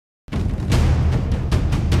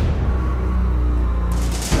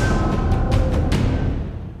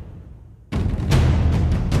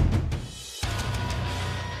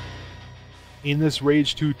In this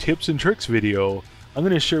Rage 2 tips and tricks video, I'm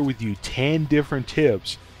going to share with you 10 different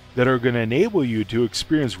tips that are going to enable you to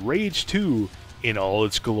experience Rage 2 in all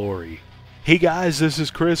its glory. Hey guys, this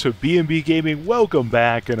is Chris with B&B Gaming. Welcome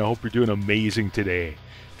back, and I hope you're doing amazing today.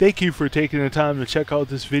 Thank you for taking the time to check out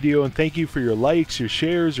this video, and thank you for your likes, your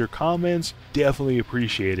shares, your comments. Definitely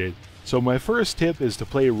appreciate it. So my first tip is to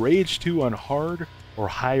play Rage 2 on hard or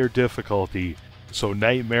higher difficulty. So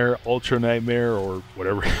Nightmare, Ultra Nightmare, or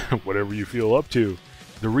whatever you feel up to.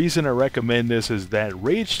 The reason I recommend this is that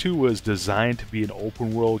Rage 2 was designed to be an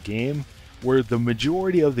open world game where the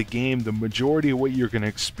majority of the game, the majority of what you're going to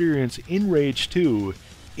experience in Rage 2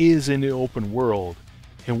 is in the open world.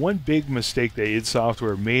 And one big mistake that id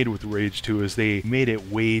Software made with Rage 2 is they made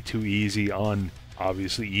it way too easy on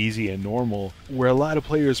obviously easy and normal, where a lot of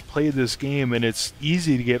players play this game and it's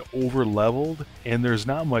easy to get over leveled and there's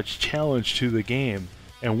not much challenge to the game.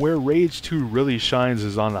 And where Rage 2 really shines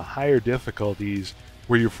is on the higher difficulties,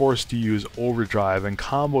 where you're forced to use overdrive and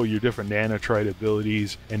combo your different nanotrite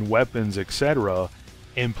abilities and weapons, etc.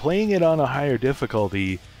 And playing it on a higher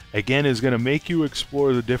difficulty again is going to make you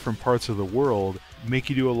explore the different parts of the world,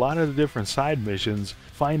 make you do a lot of the different side missions,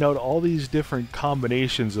 find out all these different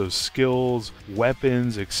combinations of skills,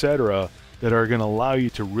 weapons, etc. that are going to allow you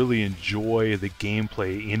to really enjoy the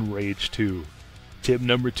gameplay in Rage 2. Tip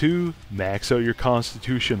number 2, max out your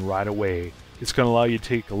constitution right away. It's going to allow you to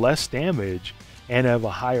take less damage and have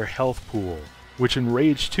a higher health pool, which in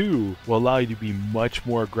Rage 2 will allow you to be much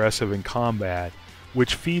more aggressive in combat,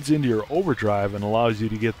 which feeds into your overdrive and allows you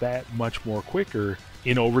to get that much more quicker.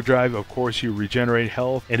 In overdrive, of course, you regenerate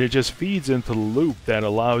health, and it just feeds into the loop that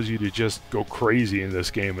allows you to just go crazy in this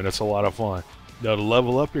game, and it's a lot of fun. Now, to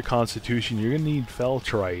level up your constitution, you're going to need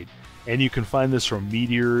feltrite, and you can find this from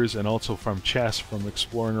meteors and also from chests from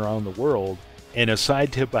exploring around the world. And a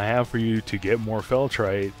side tip I have for you to get more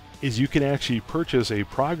feltrite is you can actually purchase a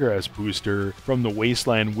progress booster from the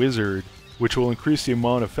Wasteland Wizard, which will increase the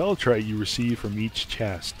amount of feltrite you receive from each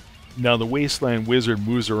chest. Now, the Wasteland Wizard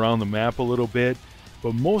moves around the map a little bit,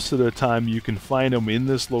 but most of the time you can find them in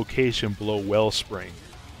this location below Wellspring.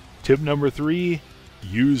 Tip number 3,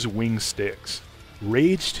 use wing sticks.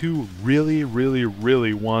 Rage 2 really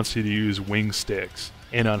wants you to use wing sticks.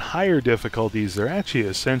 And on higher difficulties, they're actually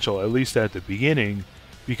essential, at least at the beginning,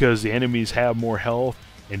 because the enemies have more health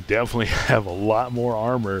and definitely have a lot more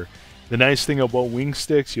armor. The nice thing about wing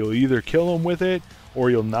sticks, you'll either kill them with it or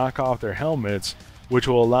you'll knock off their helmets, which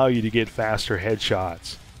will allow you to get faster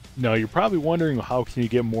headshots. Now, you're probably wondering, how can you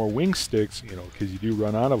get more wing sticks, because you do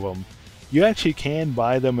run out of them. You actually can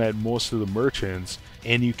buy them at most of the merchants,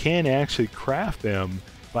 and you can actually craft them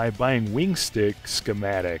by buying wing stick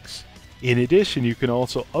schematics. In addition, you can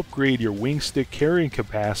also upgrade your wing stick carrying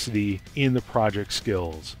capacity in the project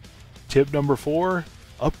skills. Tip number 4,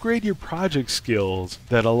 upgrade your project skills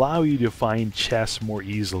that allow you to find chests more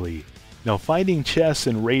easily. Now, finding chests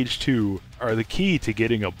in Rage 2 are the key to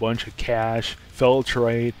getting a bunch of cash,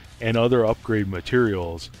 feltrite, and other upgrade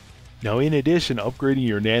materials. Now, in addition, upgrading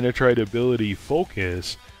your nanotrite ability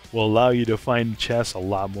Focus will allow you to find chests a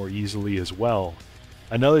lot more easily as well.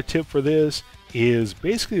 Another tip for this is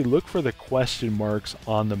basically look for the question marks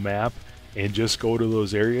on the map and just go to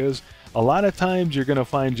those areas. A lot of times you're going to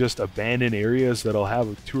find just abandoned areas that'll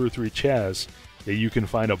have 2 or 3 chests that you can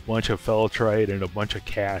find a bunch of feltrite and a bunch of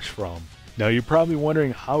cash from. Now, you're probably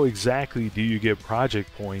wondering, how exactly do you get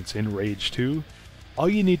project points in Rage 2? All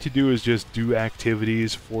you need to do is just do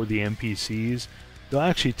activities for the NPCs. They'll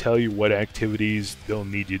actually tell you what activities they'll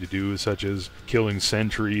need you to do, such as killing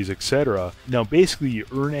sentries, etc. Now, basically, you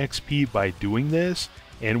earn XP by doing this,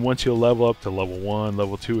 and once you level up to level 1,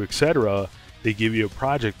 level 2, etc., they give you a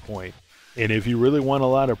project point. And if you really want a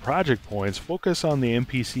lot of project points, focus on the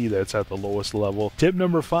NPC that's at the lowest level. Tip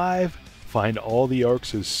number 5, find all the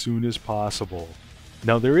Arks as soon as possible.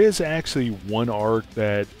 Now, there is actually one Ark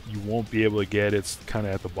that you won't be able to get. It's kind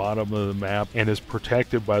of at the bottom of the map and is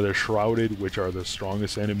protected by the Shrouded, which are the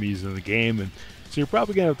strongest enemies in the game. And so you're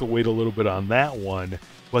probably going to have to wait a little bit on that one.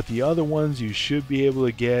 But the other ones you should be able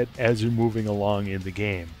to get as you're moving along in the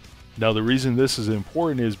game. Now, the reason this is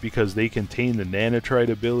important is because they contain the nanotrite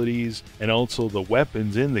abilities and also the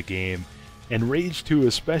weapons in the game. And Rage 2,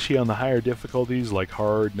 especially on the higher difficulties like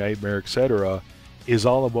Hard, Nightmare, etc., is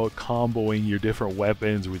all about comboing your different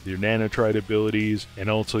weapons with your nanotrite abilities and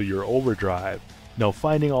also your overdrive. Now,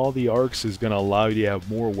 finding all the Arks is going to allow you to have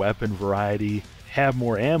more weapon variety, have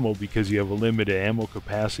more ammo because you have a limited ammo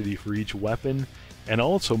capacity for each weapon, and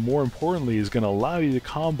also, more importantly, is going to allow you to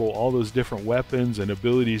combo all those different weapons and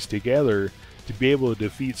abilities together to be able to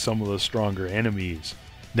defeat some of the stronger enemies.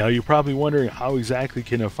 Now, you're probably wondering, how exactly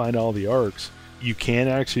can I find all the Arks? You can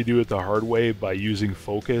actually do it the hard way by using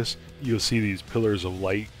focus. You'll see these pillars of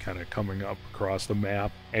light kind of coming up across the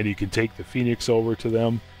map, and you can take the Phoenix over to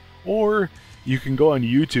them, or you can go on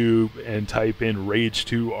YouTube and type in Rage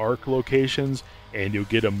 2 Ark locations, and you'll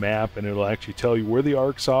get a map, and it'll actually tell you where the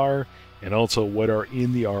Arks are and also what are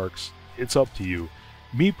in the Arks. It's up to you.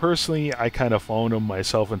 Me personally, I kind of found them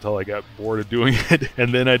myself until I got bored of doing it,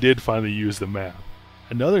 and then I did finally use the map.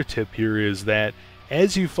 Another tip here is that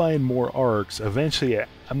as you find more Arks, eventually,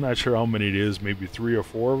 I'm not sure how many it is, maybe 3 or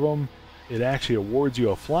 4 of them, it actually awards you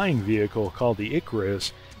a flying vehicle called the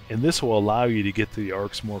Icarus, and this will allow you to get to the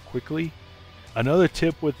Arks more quickly. Another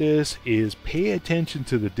tip with this is pay attention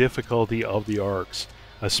to the difficulty of the Arks,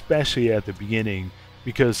 especially at the beginning,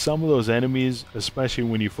 because some of those enemies, especially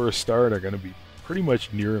when you first start, are going to be pretty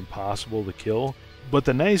much near impossible to kill. But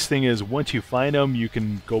the nice thing is once you find them, you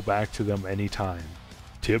can go back to them anytime.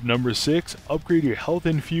 Tip number 6, upgrade your health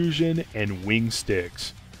infusion and wing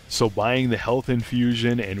sticks. So buying the health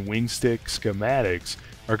infusion and wing stick schematics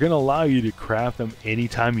are going to allow you to craft them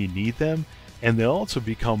anytime you need them, and they'll also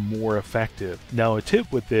become more effective. Now a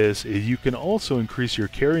tip with this is you can also increase your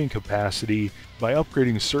carrying capacity by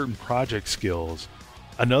upgrading certain project skills.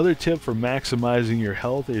 Another tip for maximizing your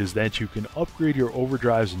health is that you can upgrade your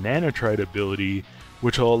Overdrive's Nanotrite ability,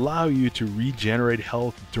 which will allow you to regenerate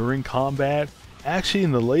health during combat. Actually,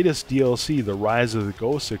 in the latest DLC, the Rise of the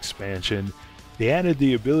Ghosts expansion, they added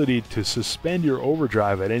the ability to suspend your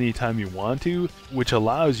Overdrive at any time you want to, which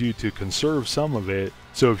allows you to conserve some of it.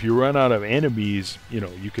 So if you run out of enemies,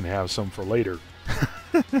 you can have some for later.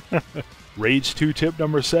 Rage 2 tip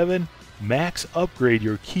number 7, max upgrade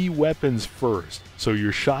your key weapons first. So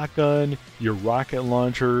your shotgun, your rocket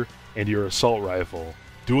launcher, and your assault rifle.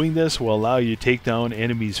 Doing this will allow you to take down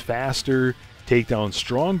enemies faster, take down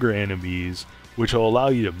stronger enemies, which will allow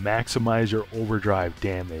you to maximize your overdrive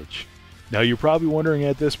damage. Now you're probably wondering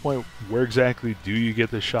at this point, where exactly do you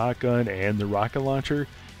get the shotgun and the rocket launcher?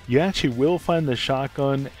 You actually will find the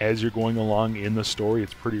shotgun as you're going along in the story.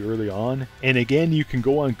 It's pretty early on. And again, you can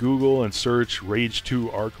go on Google and search Rage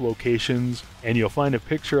 2 Ark locations, and you'll find a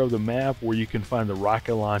picture of the map where you can find the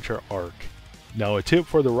rocket launcher Ark. Now a tip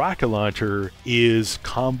for the rocket launcher is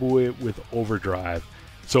combo it with overdrive.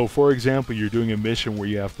 So for example, you're doing a mission where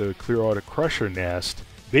you have to clear out a crusher nest.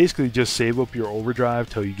 Basically just save up your overdrive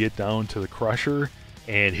till you get down to the crusher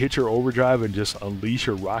and hit your overdrive and just unleash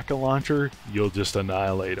your rocket launcher. You'll just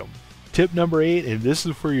annihilate them. Tip number 8, and this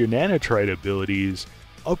is for your nanotrite abilities,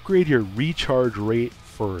 upgrade your recharge rate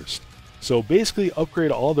first. So basically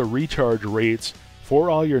upgrade all the recharge rates for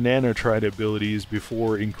all your nanotrite abilities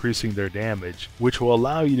before increasing their damage, which will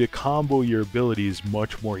allow you to combo your abilities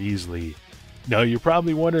much more easily. Now you're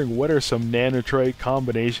probably wondering what are some nanotrite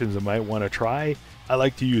combinations I might want to try. I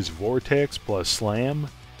like to use Vortex plus Slam,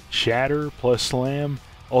 Shatter plus Slam,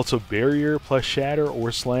 also Barrier plus Shatter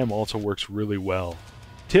or Slam also works really well.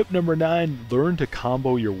 Tip number 9, learn to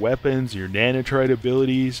combo your weapons, your nanotrite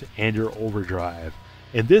abilities, and your overdrive.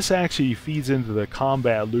 And this actually feeds into the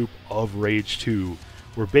combat loop of Rage 2,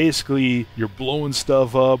 where basically you're blowing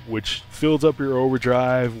stuff up, which fills up your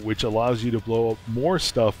overdrive, which allows you to blow up more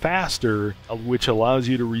stuff faster, which allows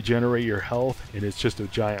you to regenerate your health, and it's just a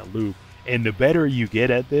giant loop. And the better you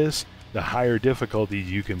get at this, the higher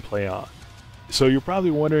difficulties you can play on. So you're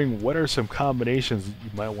probably wondering what are some combinations that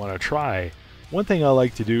you might want to try. One thing I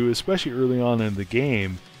like to do, especially early on in the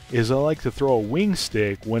game, is I like to throw a wing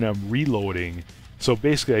stick when I'm reloading. So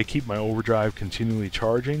basically I keep my overdrive continually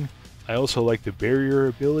charging. I also like the barrier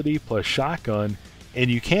ability plus shotgun,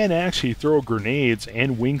 and you can actually throw grenades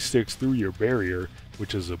and wing sticks through your barrier,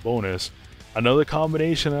 which is a bonus. Another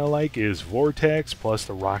combination I like is Vortex plus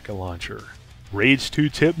the rocket launcher. Rage 2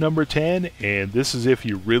 tip number 10, and this is if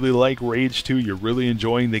you really like Rage 2, you're really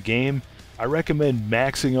enjoying the game, I recommend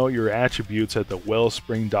maxing out your attributes at the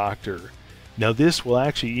Wellspring Doctor. Now this will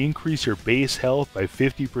actually increase your base health by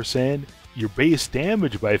 50%, your base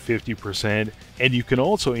damage by 50%, and you can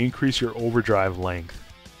also increase your overdrive length.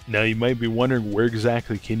 Now you might be wondering where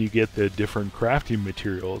exactly can you get the different crafting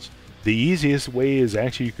materials. The easiest way is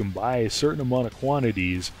actually you can buy a certain amount of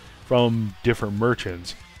quantities from different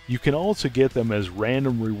merchants. You can also get them as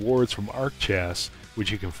random rewards from Ark chests,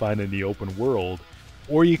 which you can find in the open world,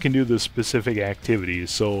 or you can do the specific activities.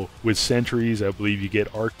 So with sentries, I believe you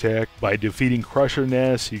get Ark Tech. By defeating crusher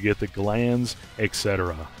nests, you get the glands,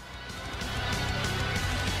 etc.